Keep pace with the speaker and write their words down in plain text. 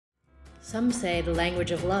Some say the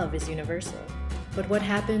language of love is universal. But what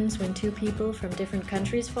happens when two people from different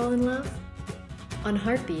countries fall in love? On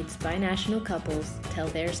Heartbeats, binational couples tell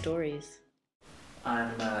their stories.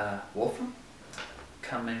 I'm Wolfram,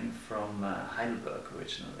 coming from Heidelberg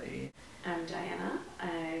originally. I'm Diana.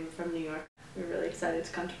 I'm from New York. We're really excited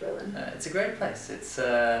to come to Berlin. It's a great place. It's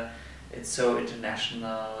so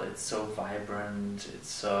international. It's so vibrant.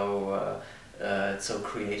 It's so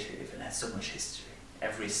creative, and has so much history.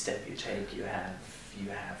 Every step you take, you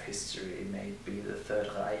have history. Maybe the Third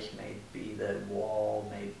Reich, maybe the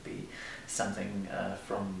wall, maybe something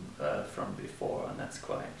from before, and that's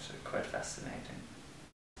quite fascinating.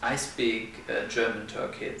 I speak German to our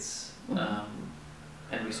kids,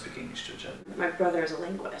 and we speak English to each other. My brother is a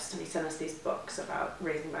linguist, and he sent us these books about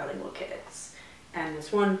raising bilingual kids. And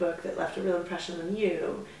this one book that left a real impression on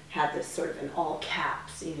you had this sort of in all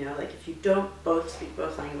caps, you know, like if you don't both speak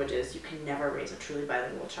both languages, you can never raise a truly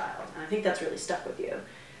bilingual child. And I think that's really stuck with you.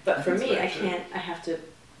 But for me, I have to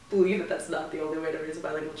believe that that's not the only way to raise a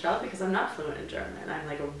bilingual child, because I'm not fluent in German. I'm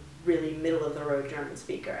like a really middle-of-the-road German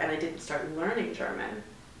speaker, and I didn't start learning German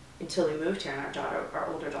until we moved here, and our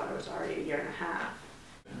older daughter was already a year and a half.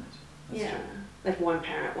 That's true. Like one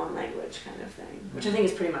parent, one language kind of thing, which I think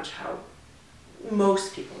is pretty much how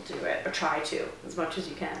most people do it, or try to, as much as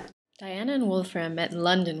you can. Diana and Wolfram met in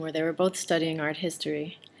London, where they were both studying art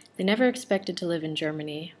history. They never expected to live in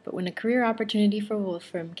Germany, but when a career opportunity for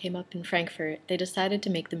Wolfram came up in Frankfurt, they decided to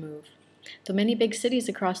make the move. Though many big cities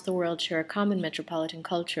across the world share a common metropolitan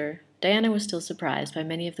culture, Diana was still surprised by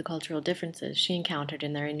many of the cultural differences she encountered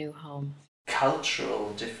in their new home.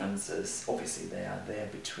 Cultural differences, obviously they are there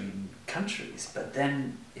between countries, but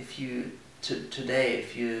then today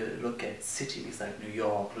if you look at cities like New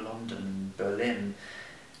York, London, Berlin,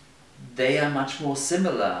 they are much more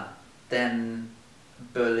similar than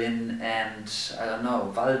Berlin and, I don't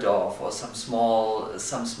know, Waldorf or some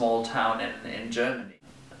small town in Germany.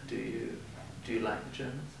 Do you like the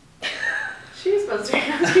Germans? She's supposed to be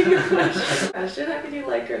asking you a question. How can you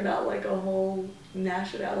like or not like a whole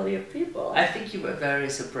nationality of people? I think you were very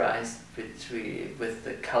surprised with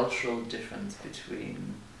the cultural difference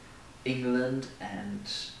between England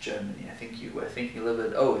and Germany. I think you were thinking a little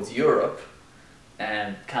bit, oh, it's Europe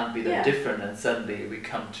and can't be that different, and suddenly we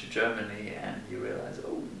come to Germany and you realize,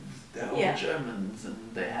 oh, they're all Germans and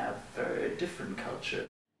they have very different culture.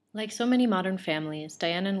 Like so many modern families,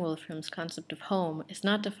 Diana and Wolfram's concept of home is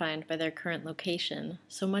not defined by their current location,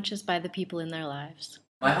 so much as by the people in their lives.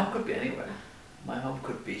 My home could be anywhere. My home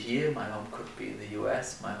could be here, my home could be in the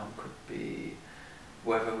US, my home could be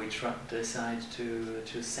wherever we decide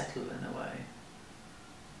to settle in a way.